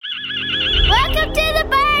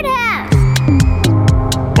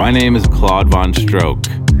My name is Claude Von Stroke.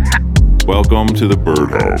 Welcome to the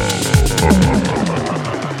Birdhouse.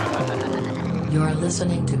 You're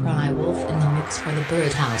listening to Cry Wolf in the mix for the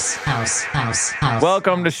Birdhouse. House.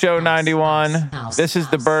 Welcome to Show 91. This is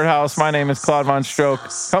the Birdhouse. My name is Claude Von Stroke.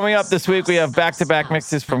 Coming up this week, we have back-to-back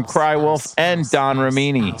mixes from Cry Wolf and Don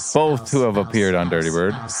Ramini, both who have appeared on Dirty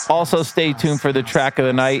Bird. Also, stay tuned for the track of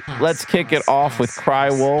the night. Let's kick it off with Cry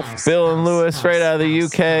Wolf. Bill and Lewis, straight out of the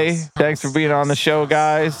UK. Thanks for being on the show,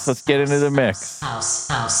 guys. Let's get into the mix. House.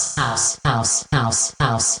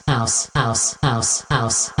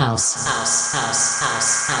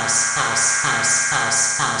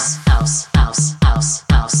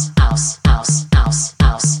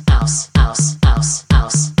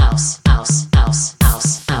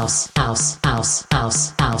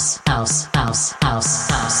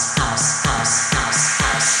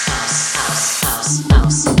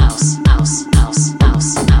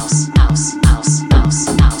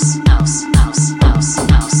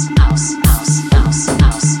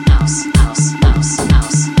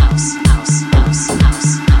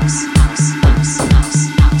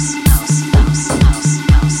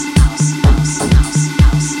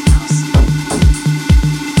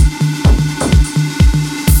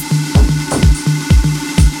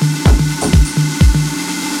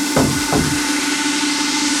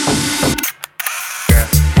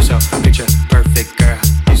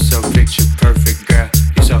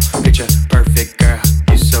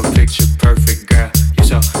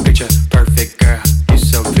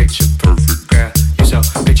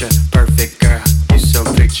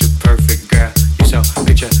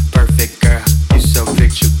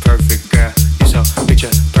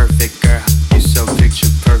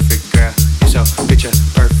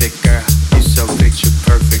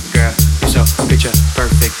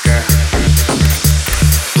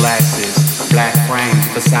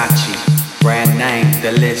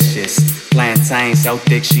 So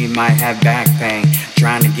thick she might have back pain.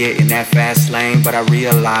 Trying to get in that fast lane, but I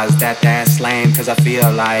realize that that's lame. Cause I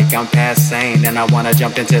feel like I'm past sane, and I wanna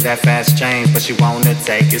jump into that fast change. But she wanna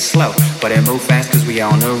take it slow, but it move fast cause we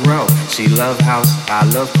on the road. She love house, I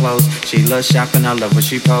love clothes. She love shopping, I love when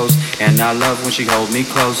she pose. And I love when she hold me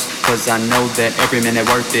close, cause I know that every minute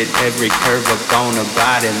worth it. Every curve up on her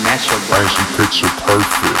body match her work. And she picture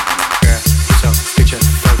perfect. Girl, you so picture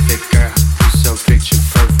perfect, girl. You so picture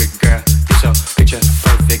perfect, girl. So picture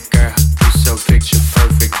perfect, girl. You so picture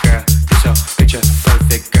perfect, girl. You so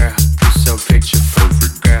picture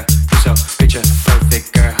perfect, girl. You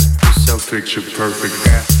so picture perfect,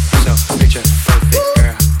 girl. You so picture perfect, girl. You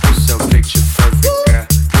so picture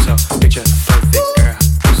perfect,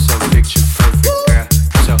 girl. So picture perfect, girl. You so picture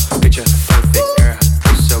perfect, girl. So picture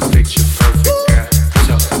perfect, girl. You so picture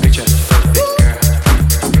perfect, girl. So picture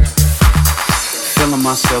perfect, girl. You so picture perfect, girl. So picture perfect, girl. Feeling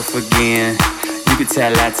myself again. You could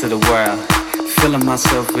tell that to the world. Feeling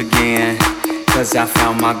myself again, cause I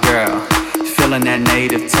found my girl. Feeling that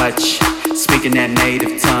native touch, speaking that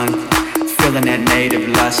native tongue. Feeling that native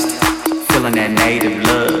lust, feeling that native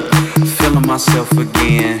love. Feeling myself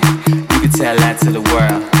again, you could tell that to the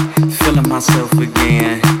world. Feeling myself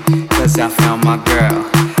again, cause I found my girl.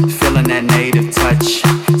 Feeling that native touch,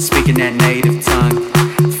 speaking that native tongue.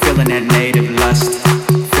 Feeling that native lust,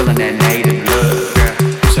 feeling that native love.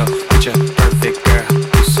 So picture perfect, girl.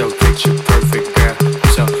 You so picture perfect, girl. You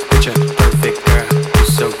so picture perfect, girl. You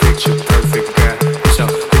so picture perfect, girl. You so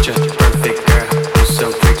picture perfect,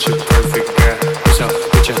 girl. You so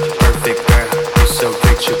picture perfect, girl. You so picture perfect, girl. You so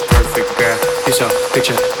picture perfect, girl. You so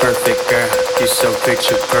picture perfect, girl. You so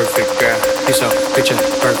picture perfect, girl. You so picture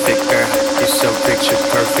perfect, girl. You so picture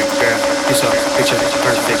perfect, girl. You so picture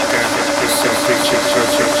perfect, girl. You so picture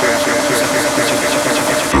perfect, girl. You so picture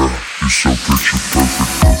perfect, girl. You so picture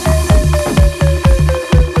perfect.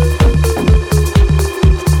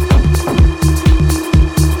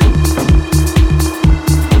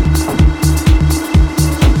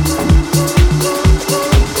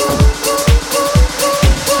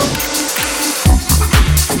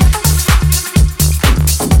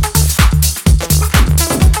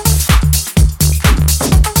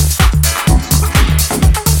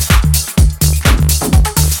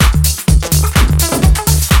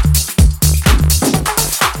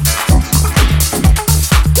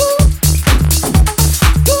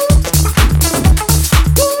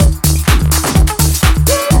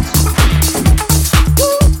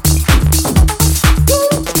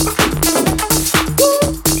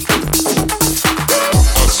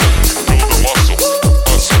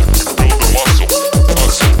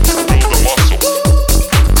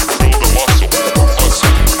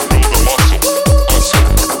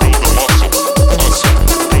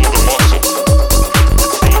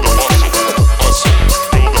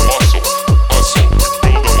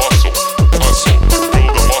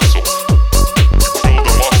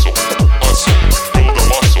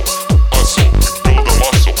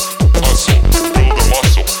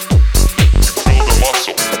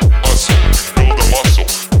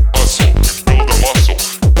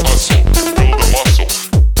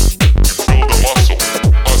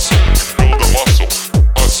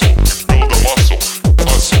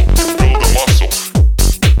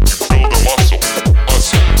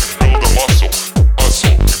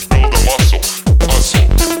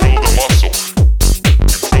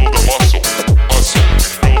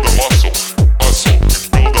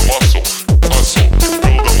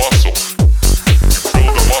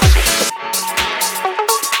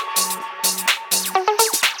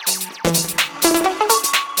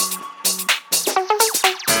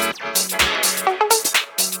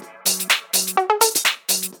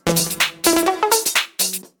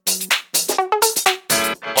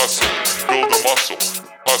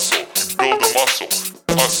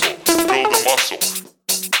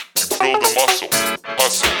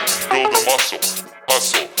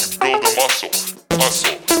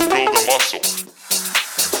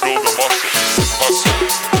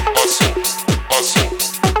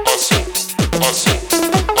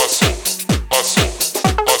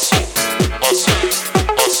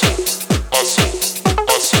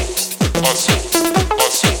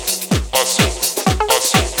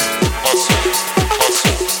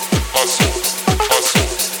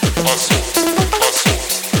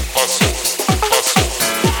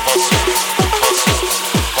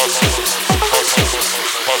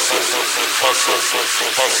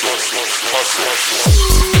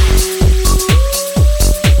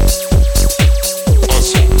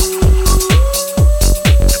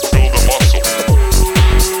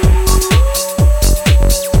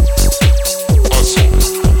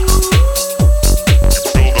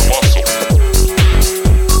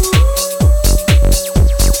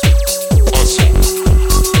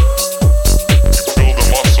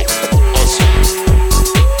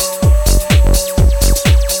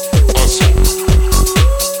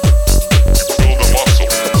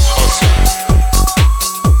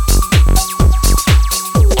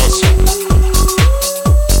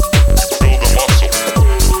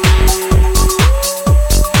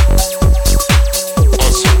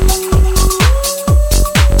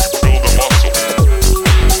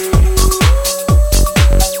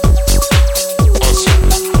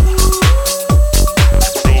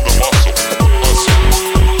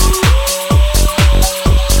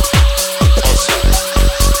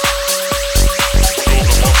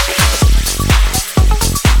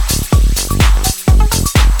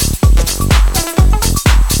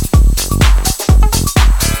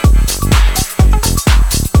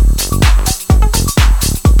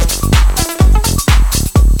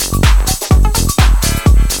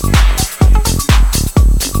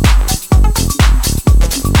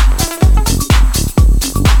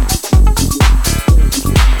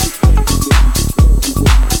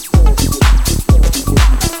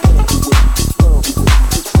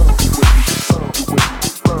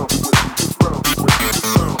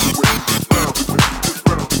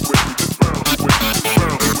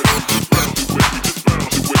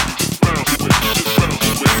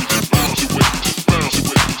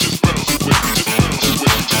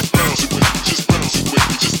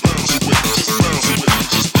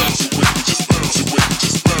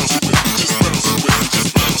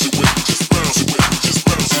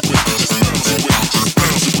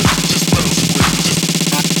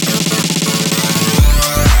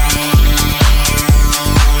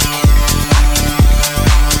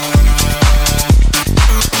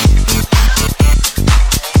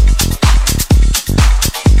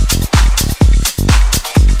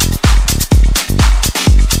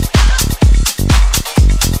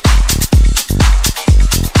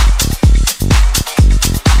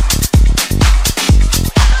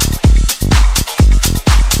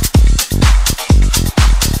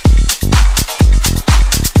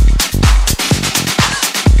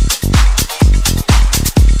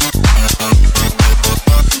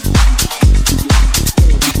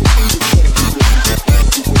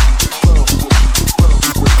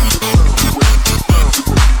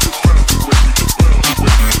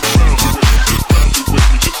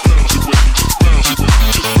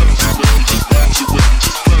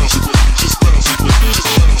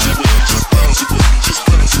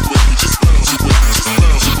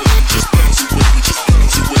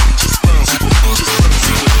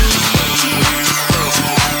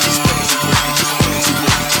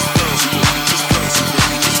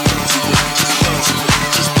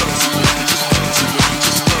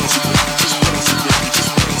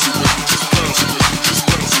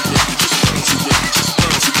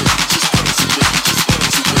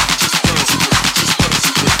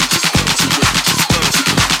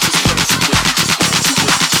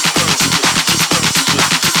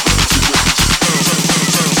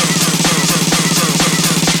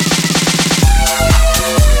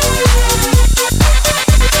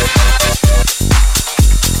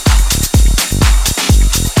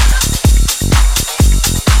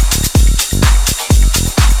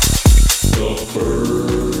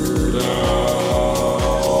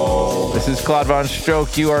 Claude Von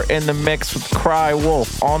Stroke. You are in the mix with Cry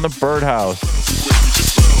Wolf on the Birdhouse.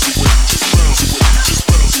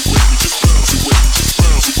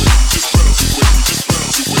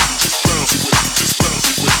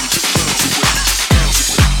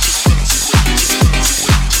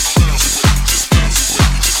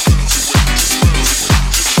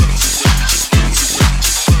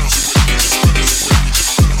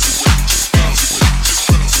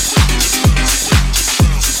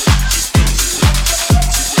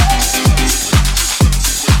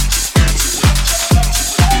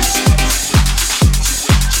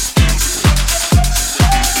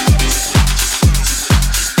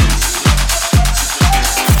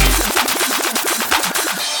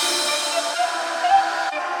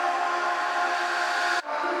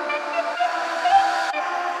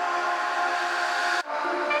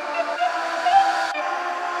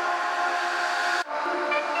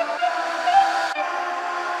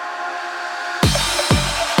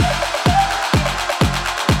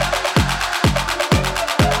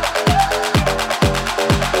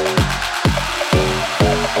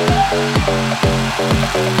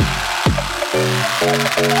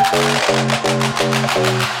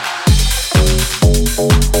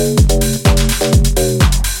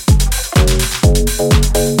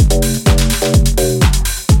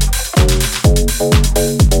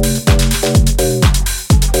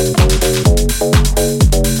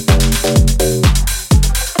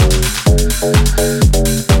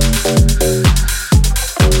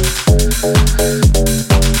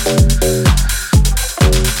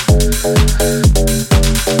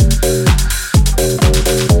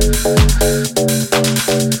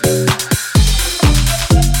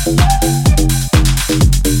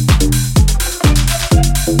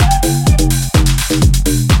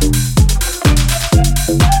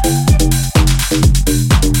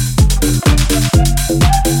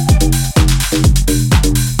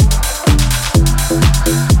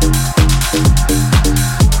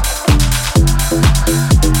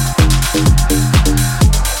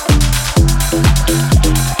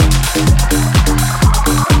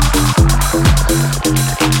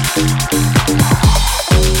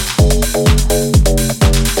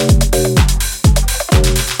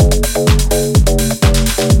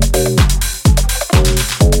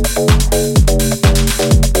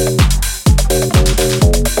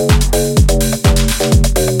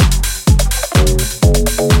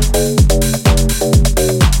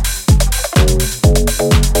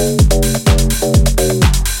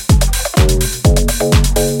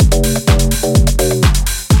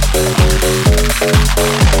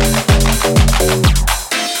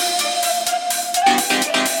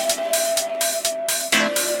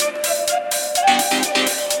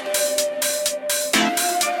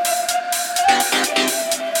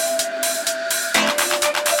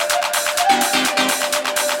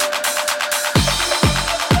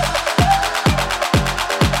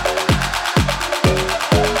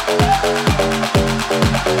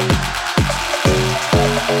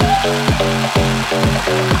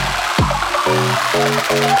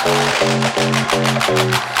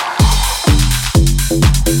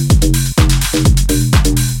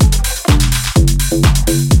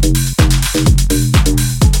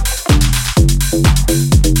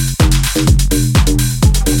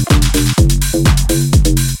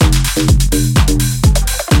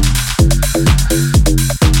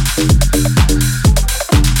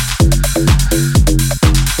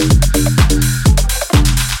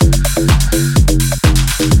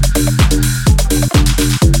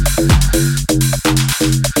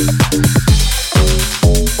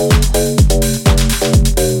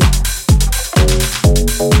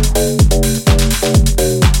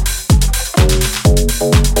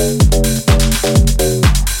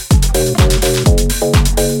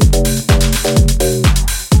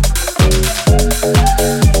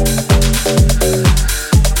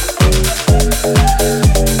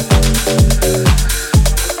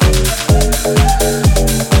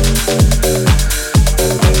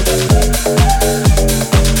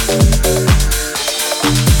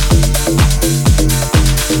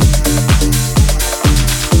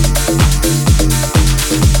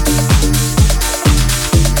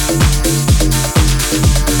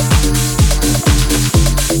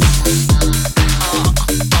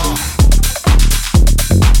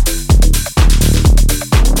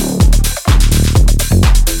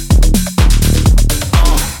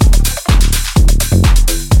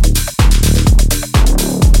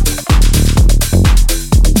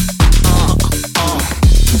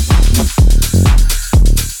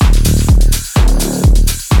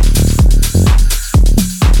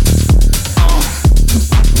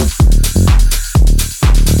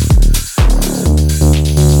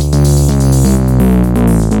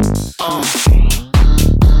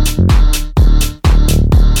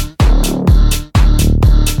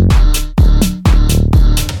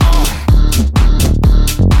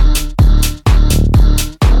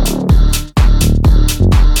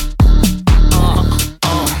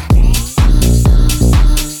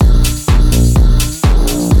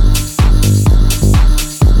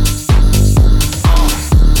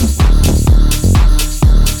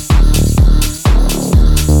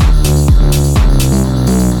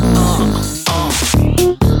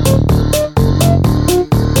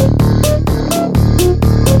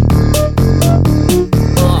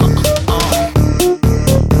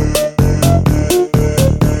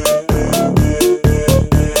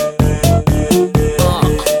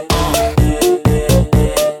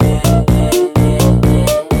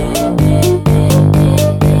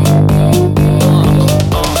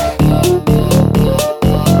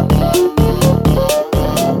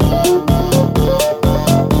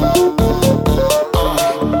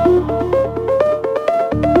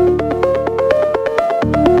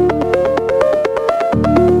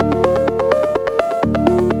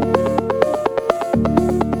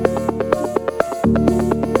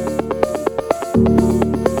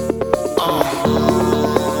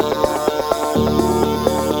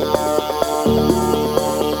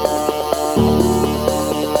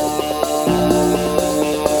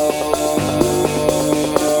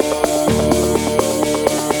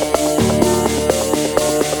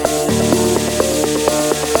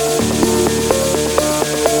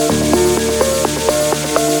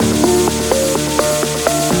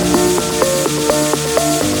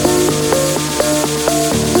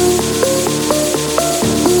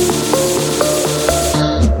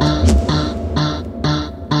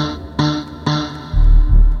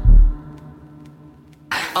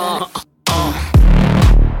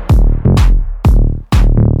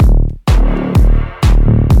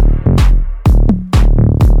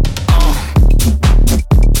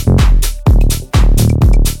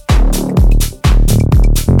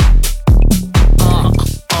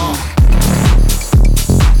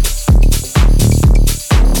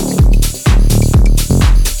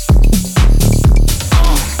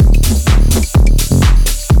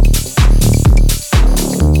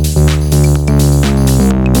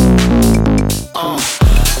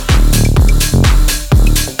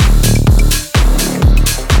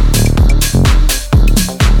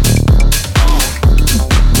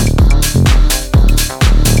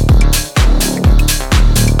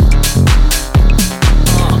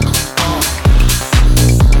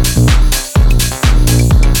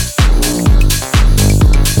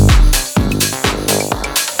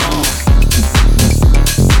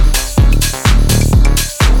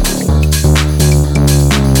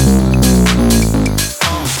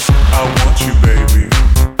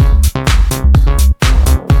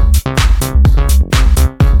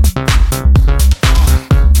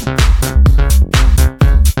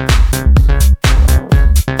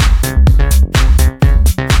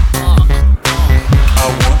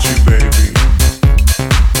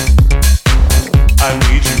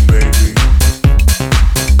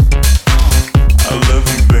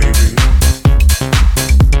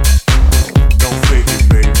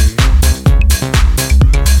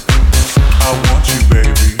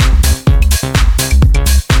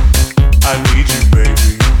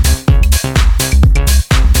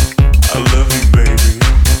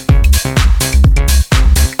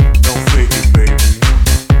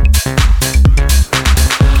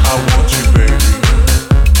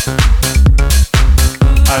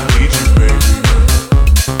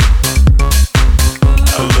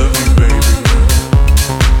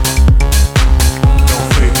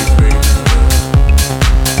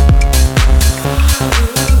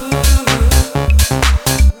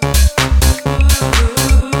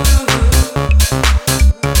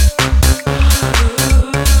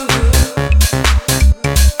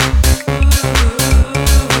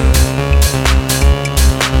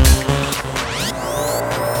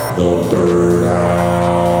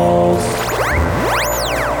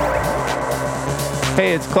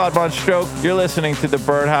 Hey, it's Claude Von Stroke. You're listening to The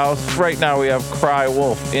Birdhouse. Right now we have Cry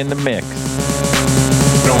Wolf in the mix.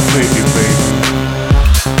 Don't fake it, baby.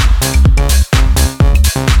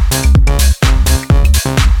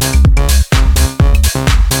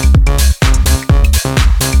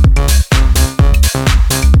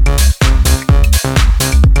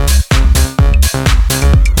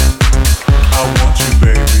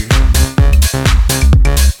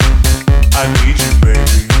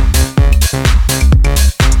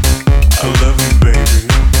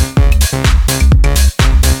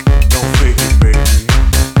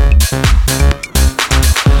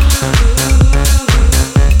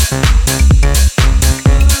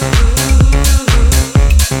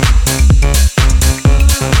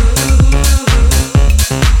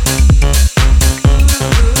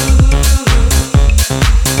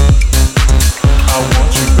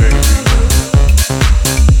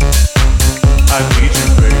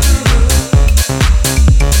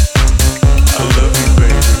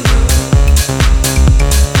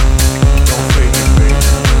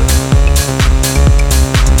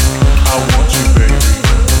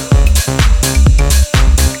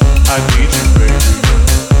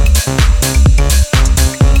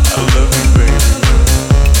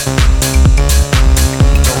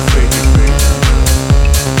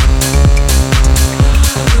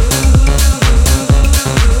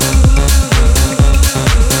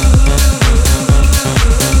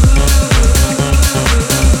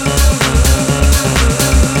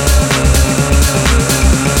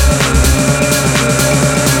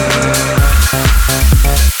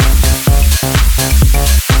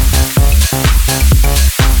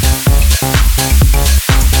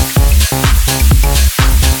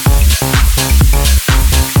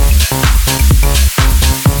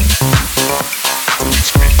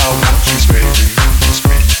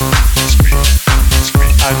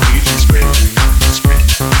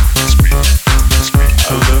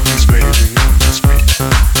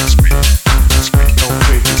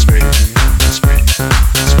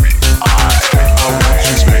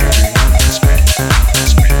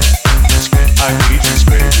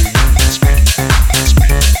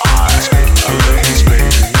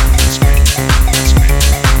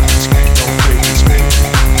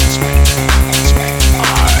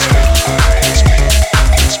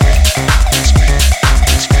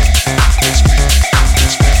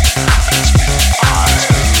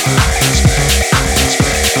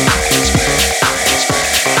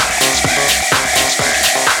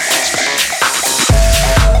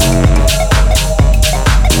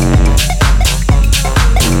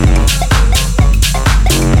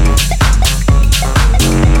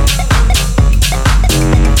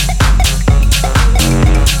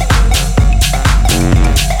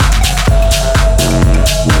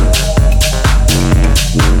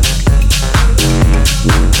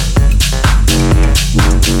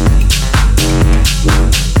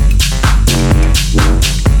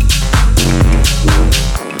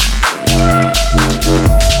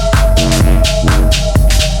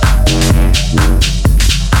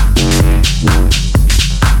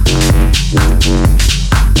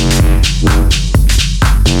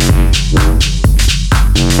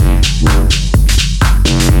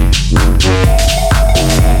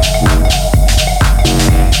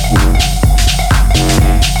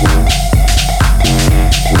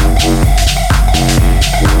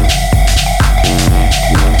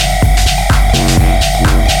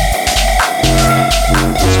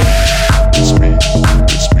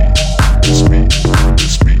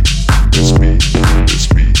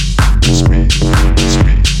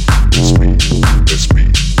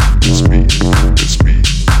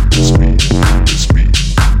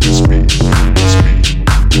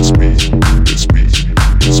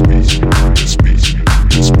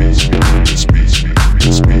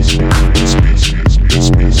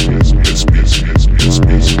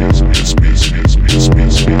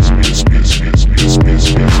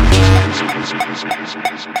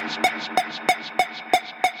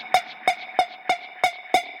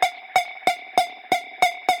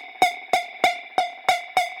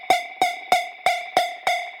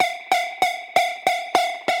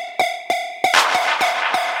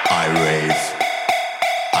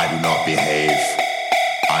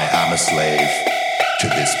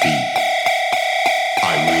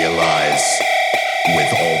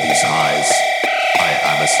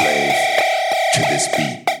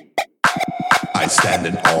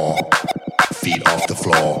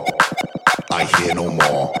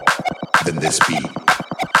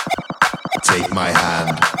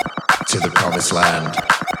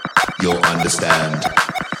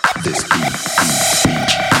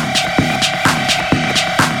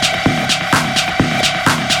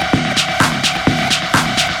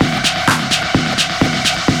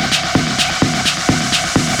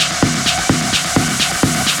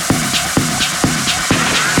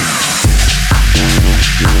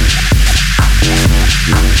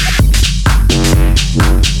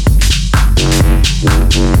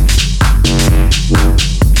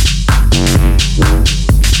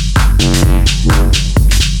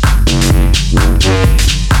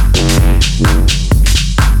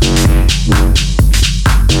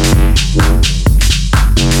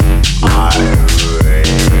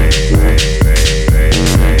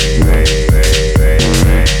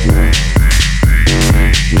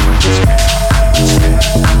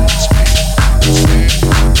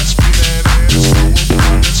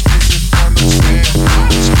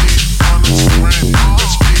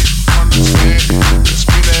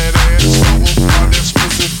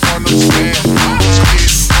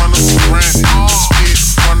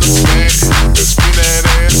 the back. Spin that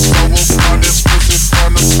ass over, pop that pussy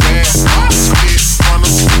from the back. Spit from the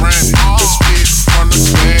front, spit from the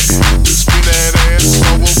back. Spin that ass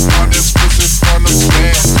over, pop that pussy from the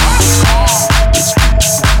back.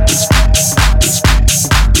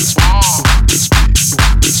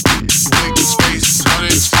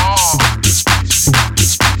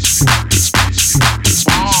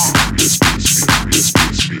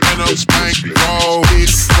 Bankroll, hit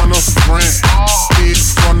from the front, hit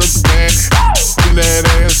from the back. Spin that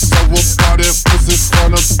ass over, pop that pussy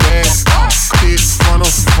from the back. Hit from the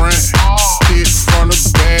front, hit from the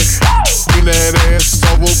back. Spin that ass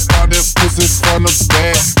over, pop that pussy from the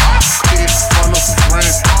back. Hit from the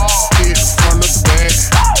front, hit from the back.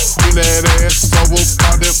 Spin that ass over,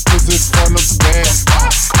 pop that pussy from the back.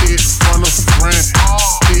 Hit from the front,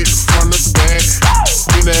 hit from the back.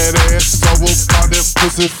 Spin that ass over, pop that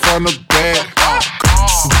pussy from the back.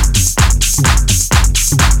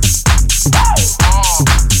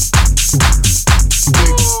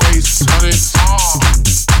 Big face, honey.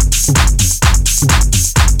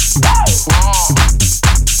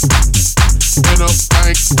 In a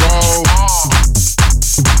bankroll.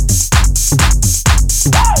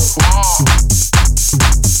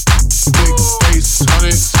 Big face,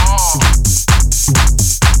 honey.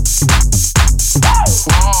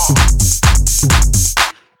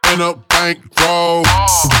 In a bankroll.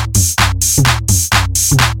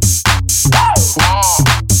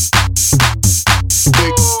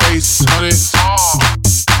 Big face, honey.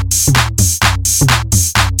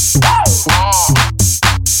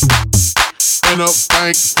 In a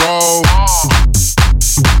bankroll.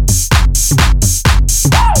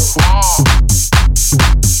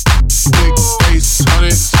 Big face,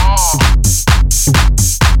 honey.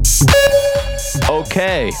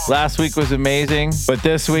 Okay, last week was amazing, but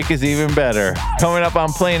this week is even better. Coming up,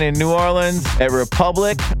 I'm playing in New Orleans at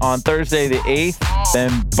Republic on Thursday the 8th, then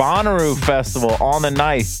Bonnaroo Festival on the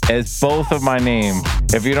 9th as both of my names.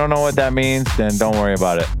 If you don't know what that means, then don't worry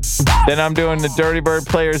about it. Then I'm doing the Dirty Bird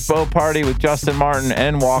Players Boat Party with Justin Martin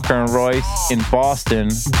and Walker and Royce in Boston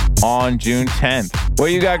on June 10th.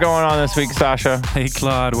 What you got going on this week, Sasha? Hey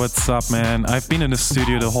Claude, what's up, man? I've been in the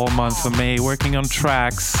studio the whole month of May working on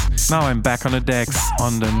tracks. Now I'm back on the decks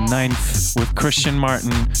on the 9th with Christian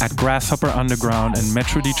Martin at Grasshopper Underground in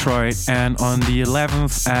Metro Detroit and on the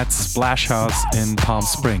 11th at Splash House in Palm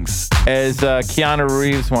Springs. As Keanu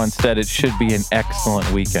Reeves once said, it should be an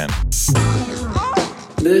excellent weekend.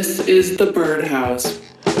 This is the Birdhouse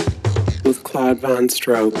with Claude Von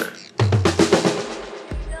Stroke.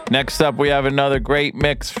 Next up, we have another great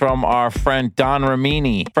mix from our friend Don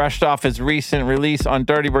Ramini, fresh off his recent release on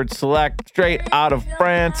Dirty Bird Select, straight out of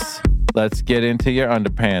France. Let's get into your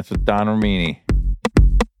underpants with Don Ramini.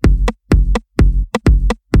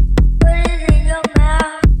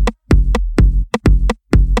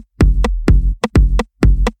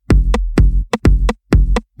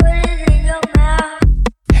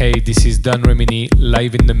 Hey, this is Don Remini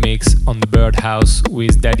live in the mix on the Birdhouse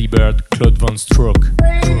with Daddy Bird, Claude Von Stroke.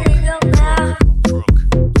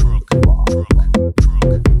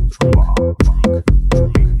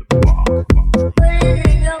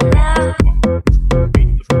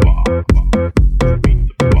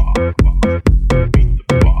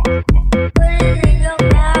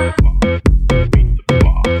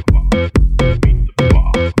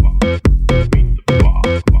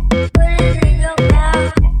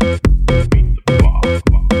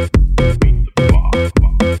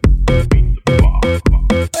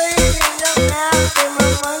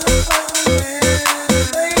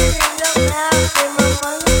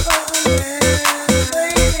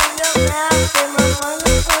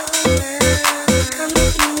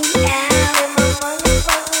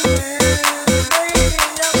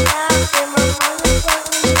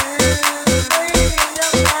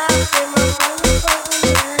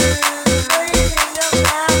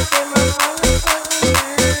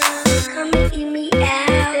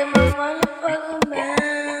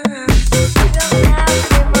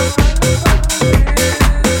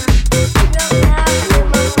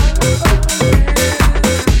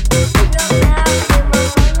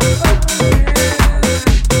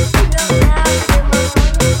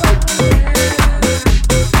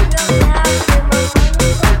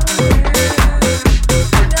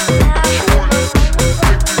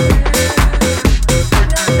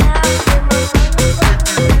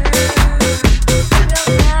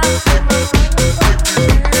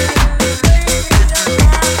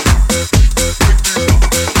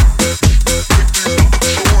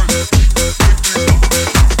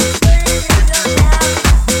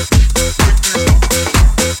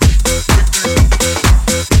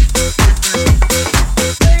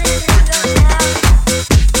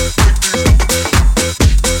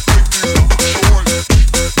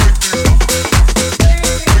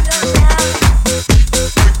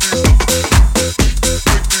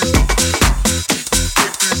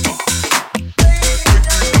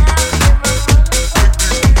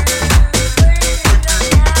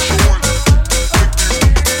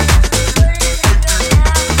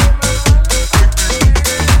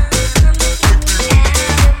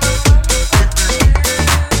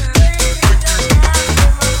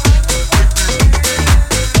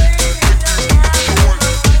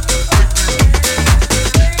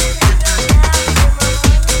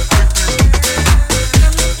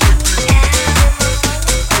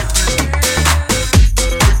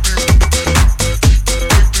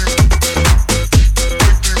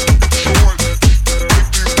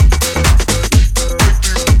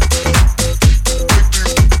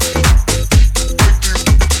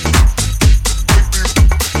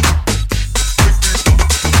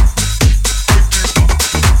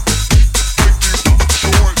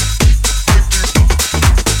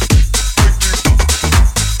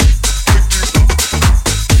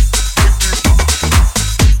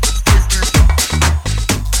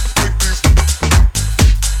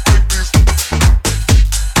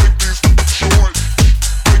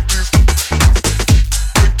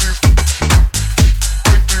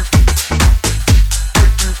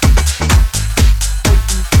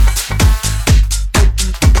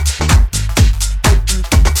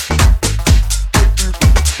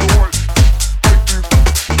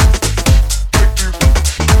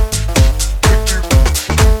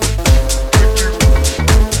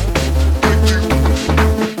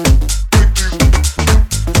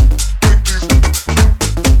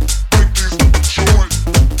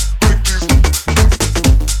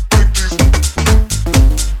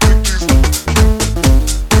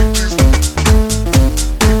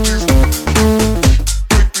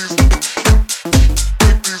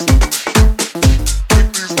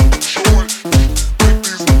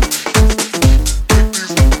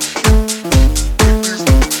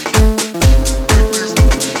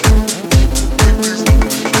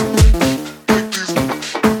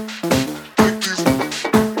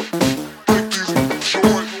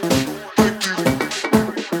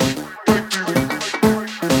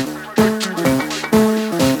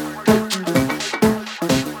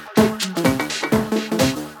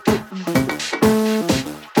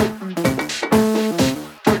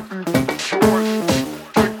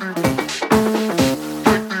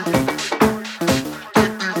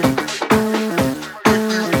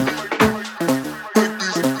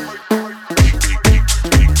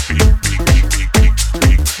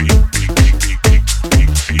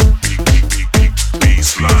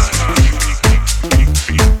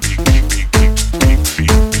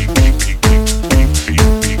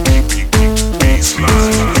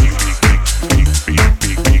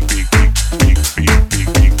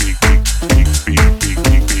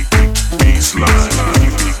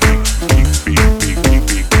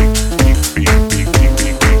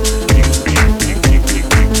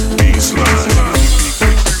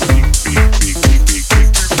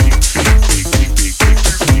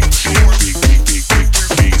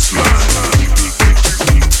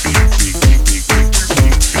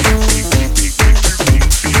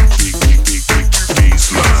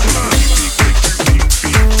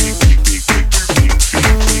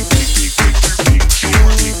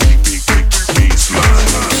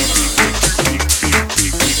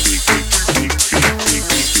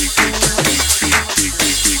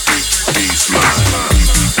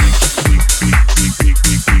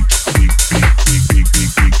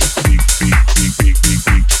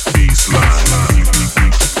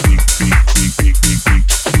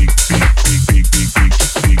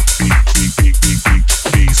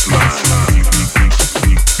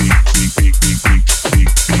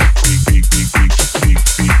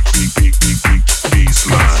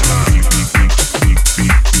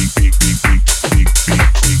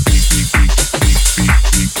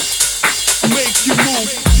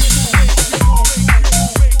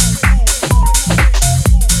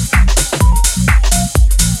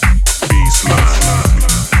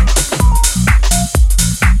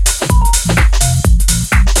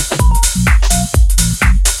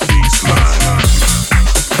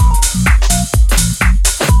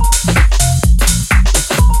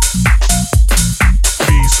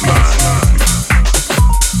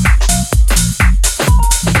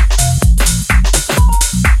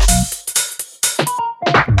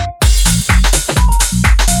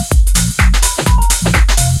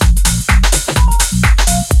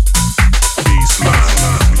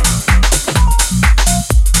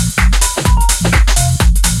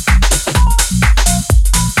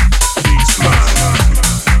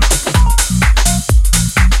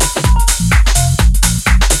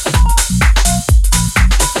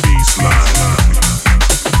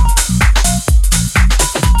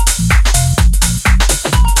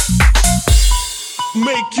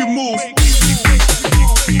 Make you move.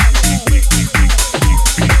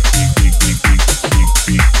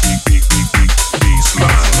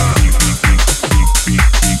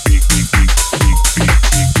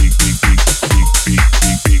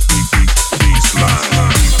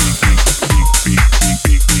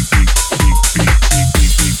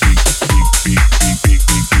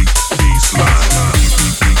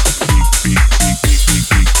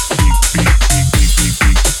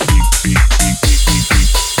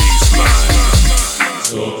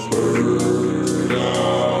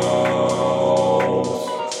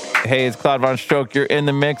 Hey, it's Claude Von Stroke. You're in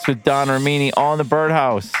the mix with Don Ramini on the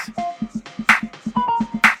Birdhouse.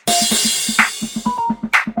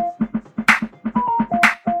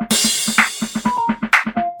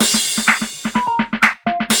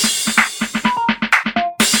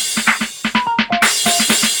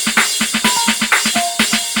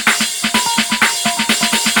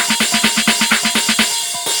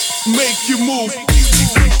 Make you move.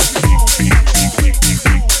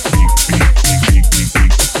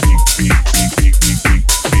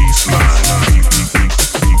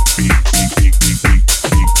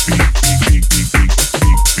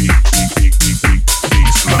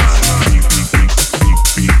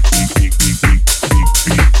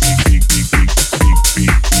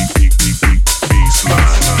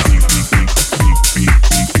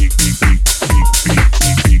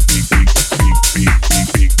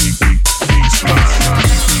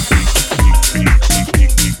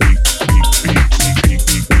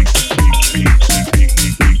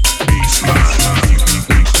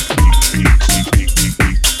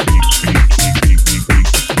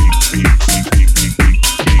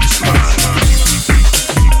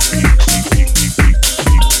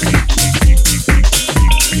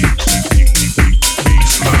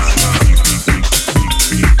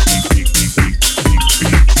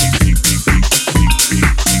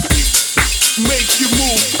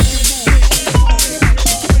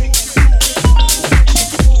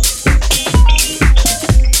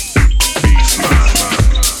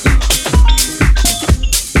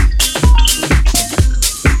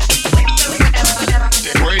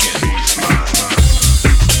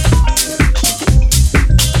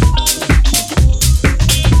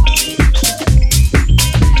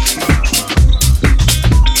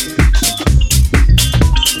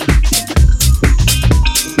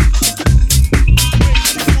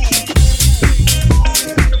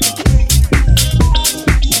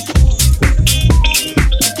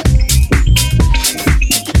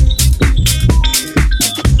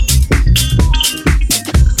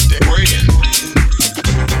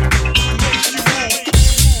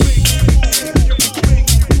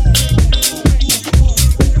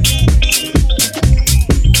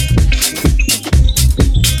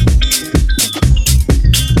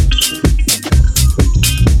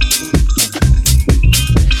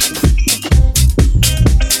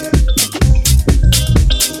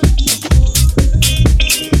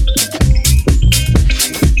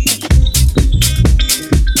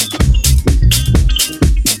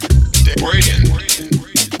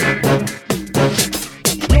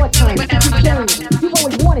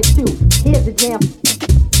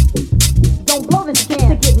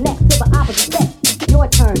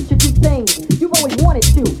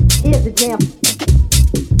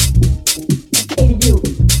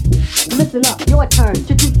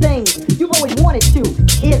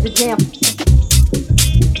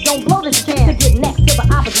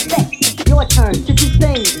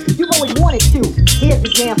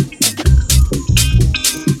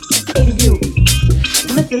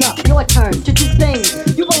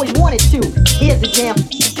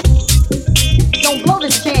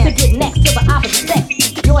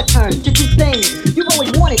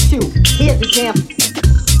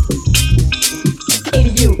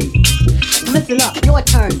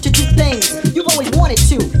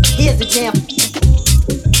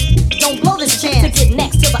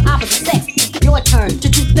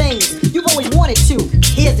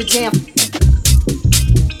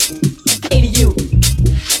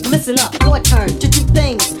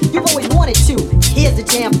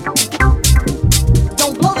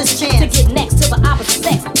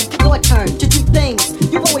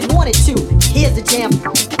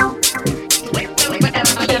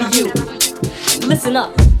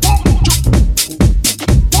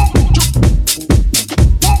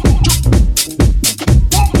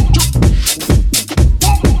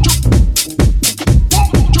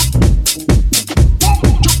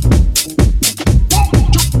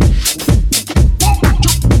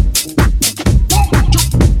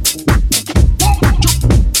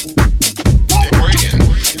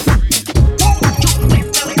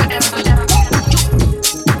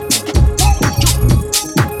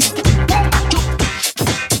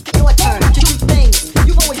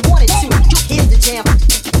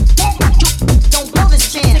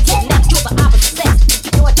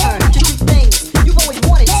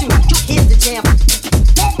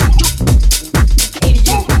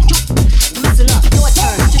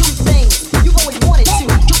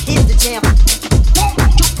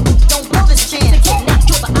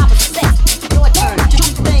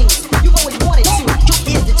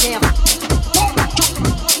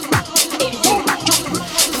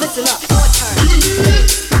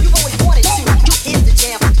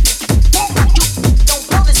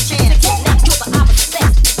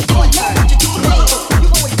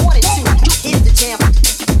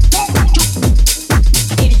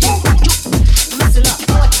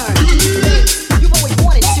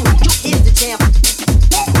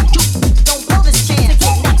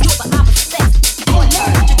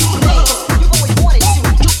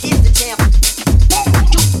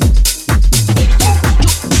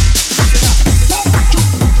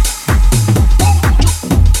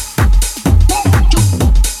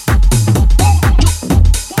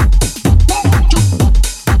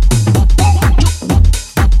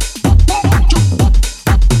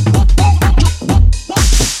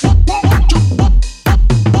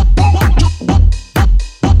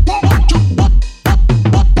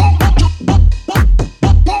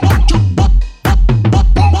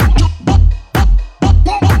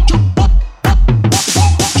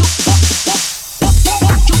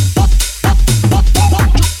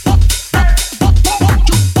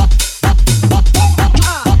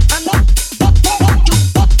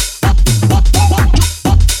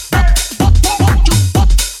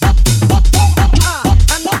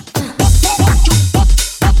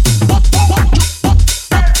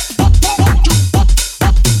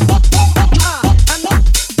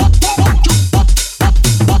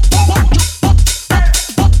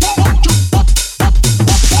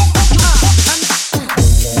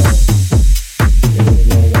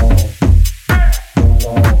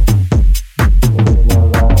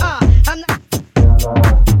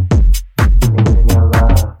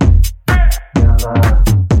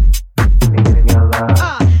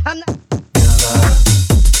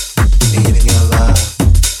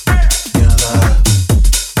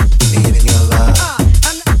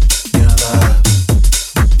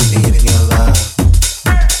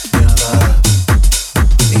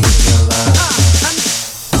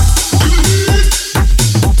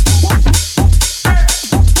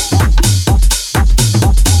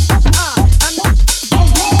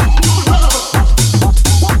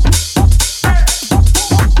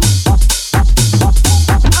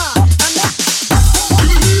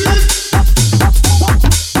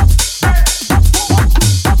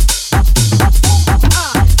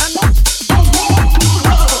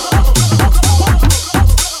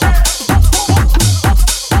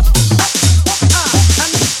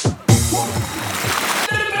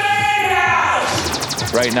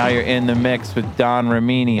 Right now you're in the mix with Don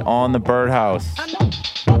Ramini on the Birdhouse.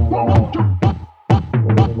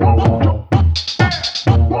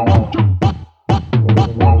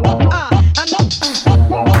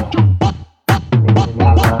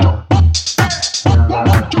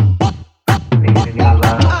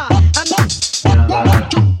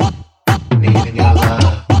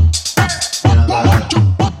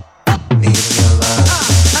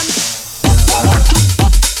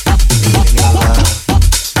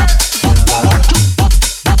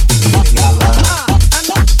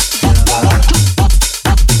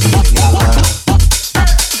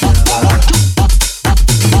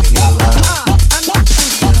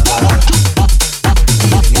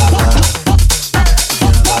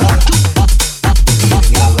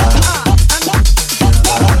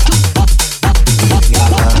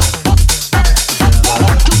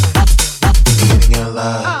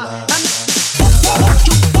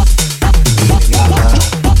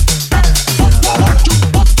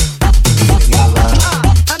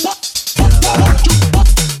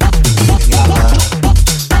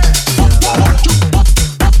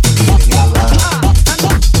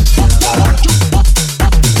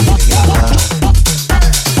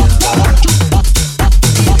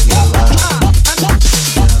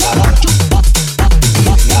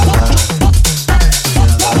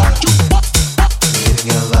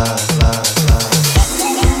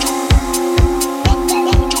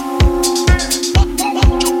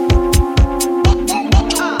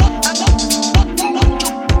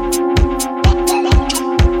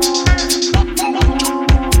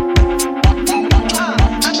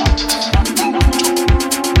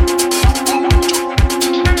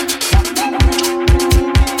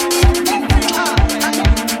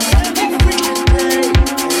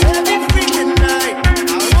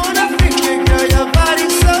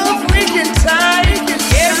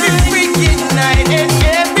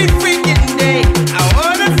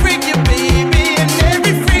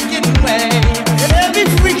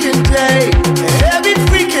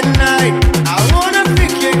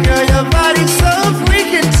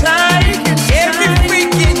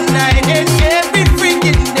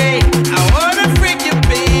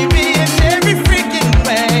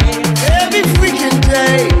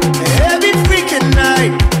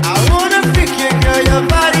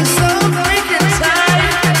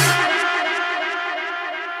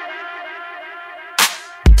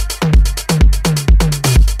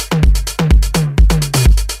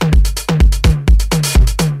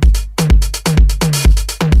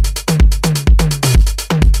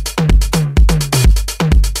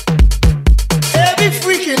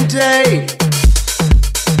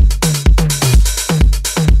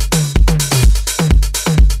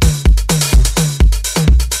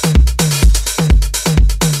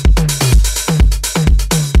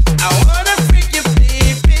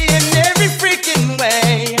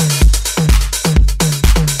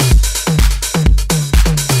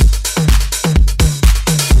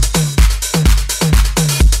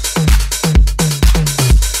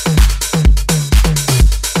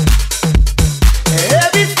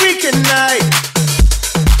 Night.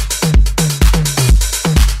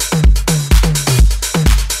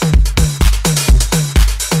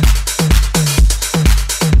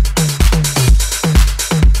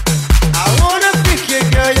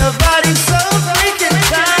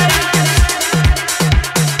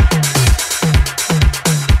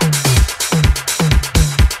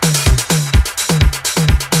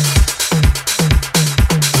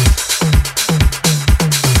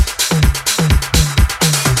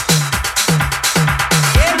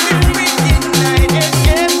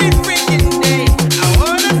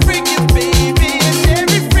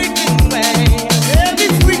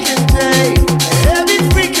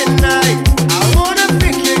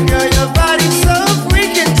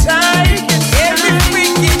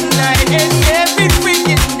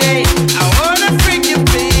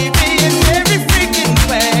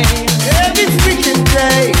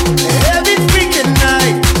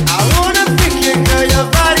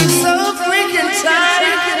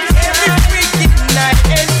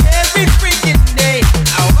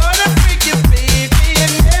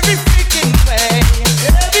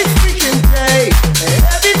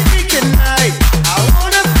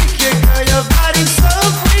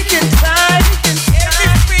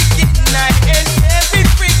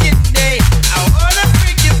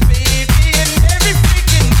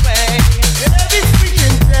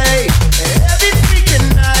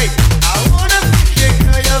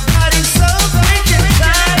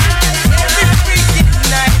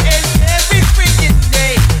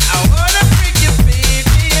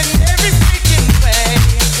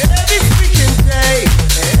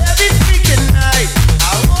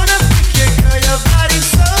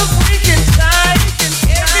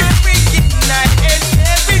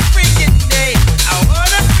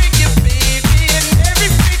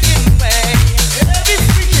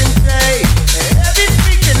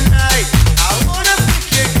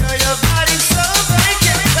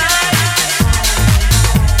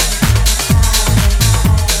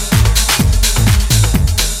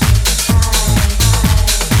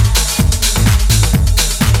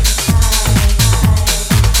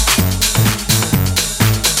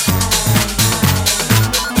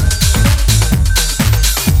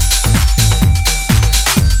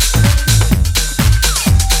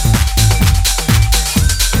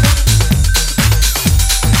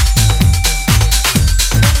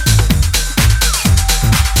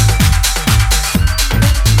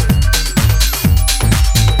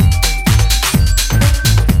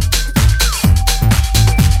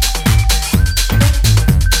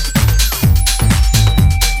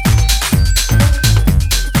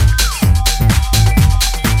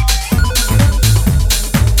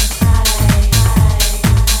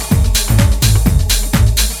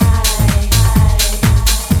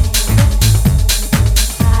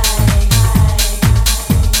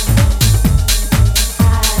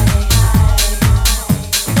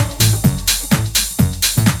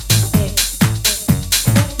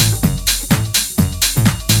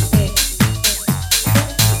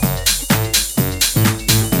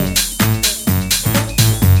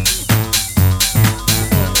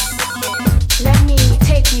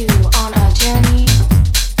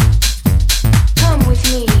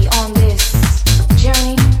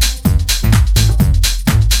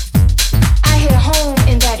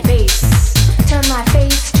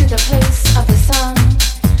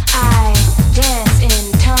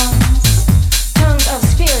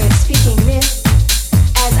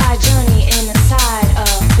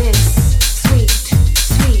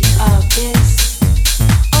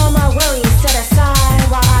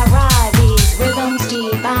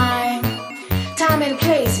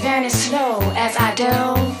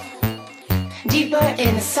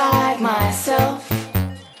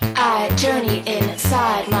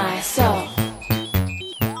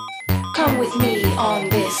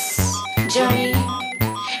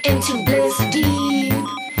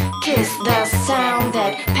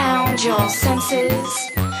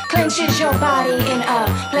 senses. Clenches your body in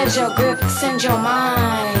a pleasure grip. Send your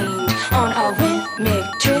mind on a rhythmic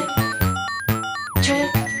trip.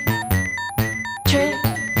 Trip. Trip.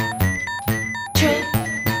 Trip.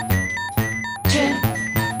 Trip.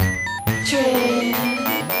 Trip.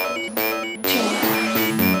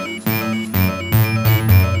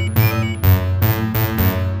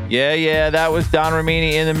 Yeah, that was Don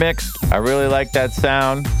Ramini in the mix. I really like that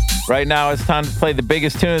sound. Right now, it's time to play the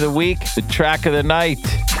biggest tune of the week, the track of the night.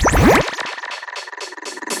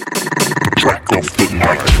 Track of the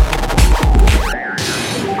night.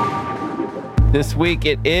 This week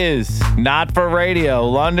it is Not for Radio,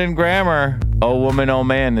 London Grammar, Oh Woman, Oh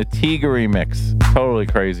Man, the Tiga remix. Totally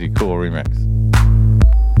crazy, cool remix.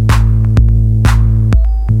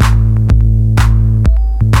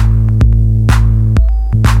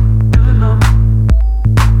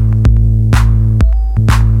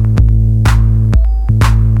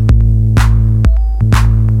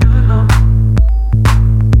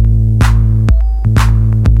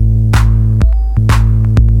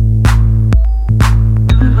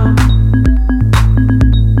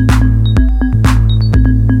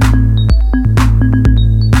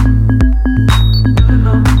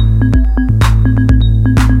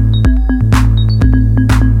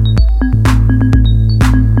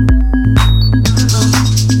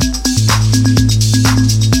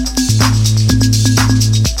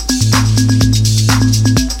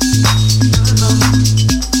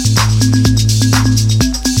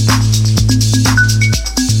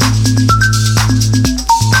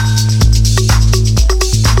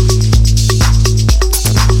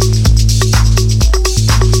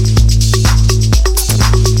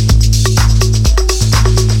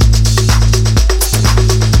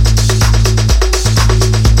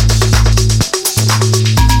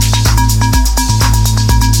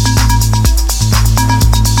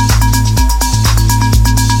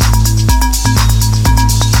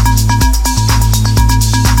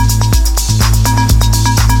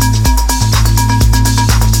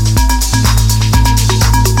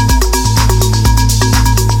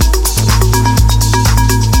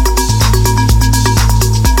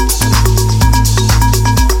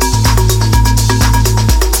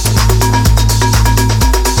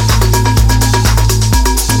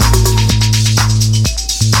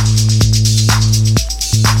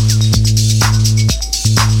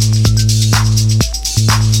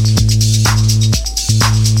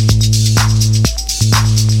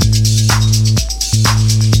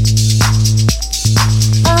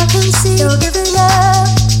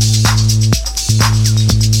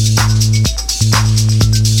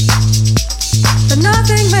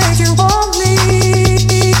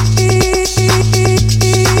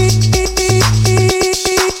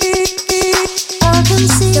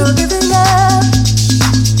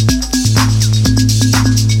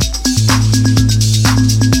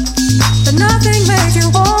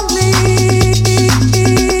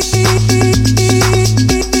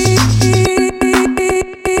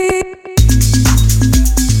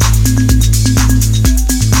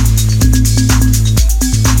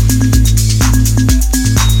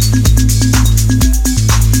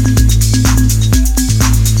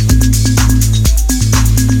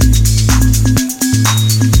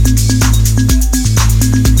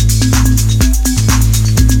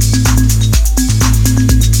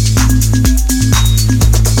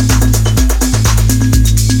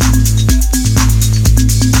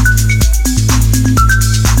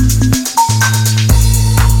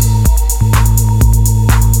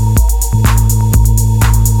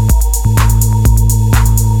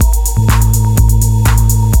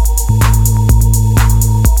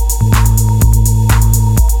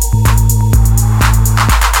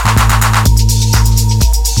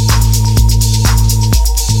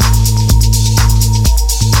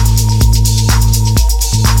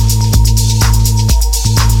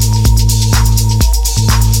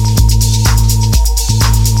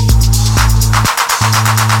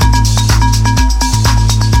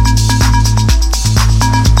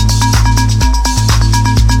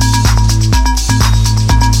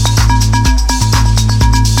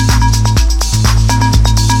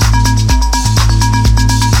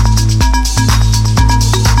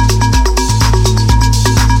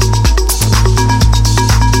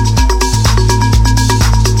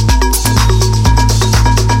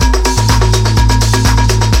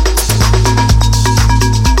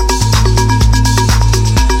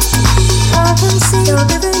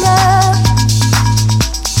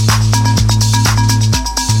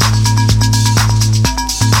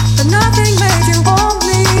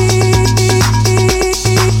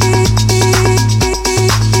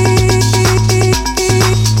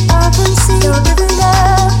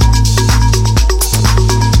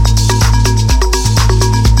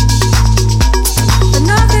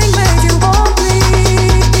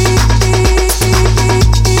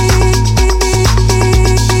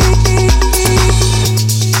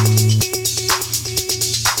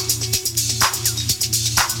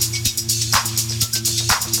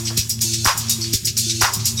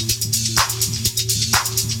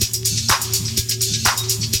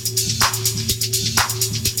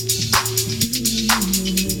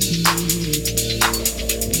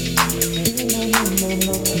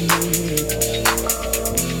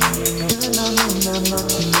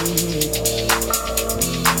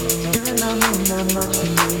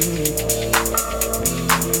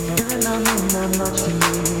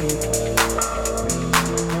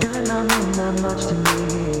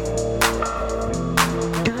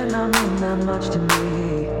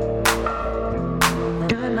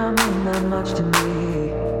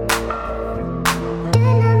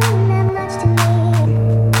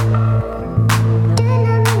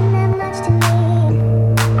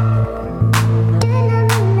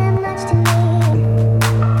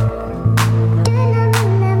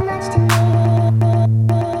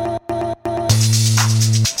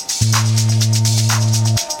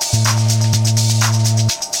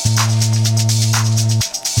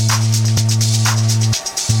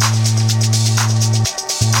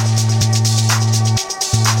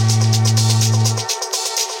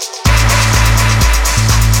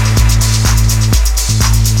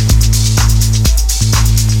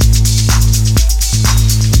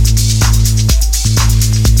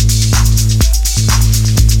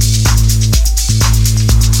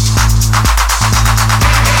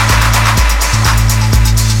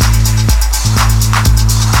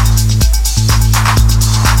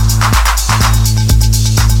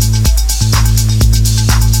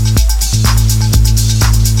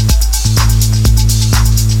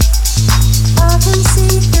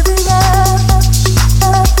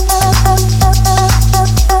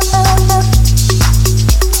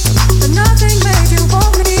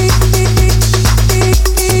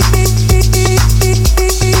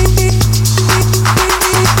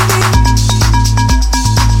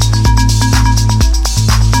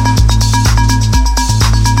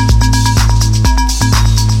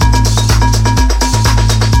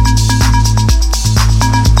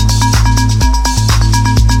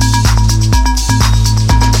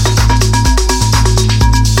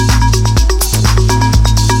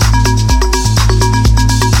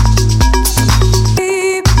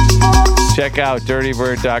 Check out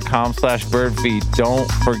dirtybird.com/birdfeed.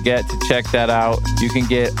 Don't forget to check that out. You can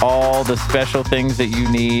get all the special things that you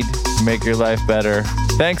need to make your life better.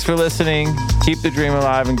 Thanks for listening. Keep the dream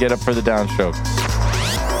alive and get up for the downstroke.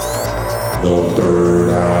 The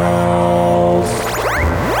Bird House.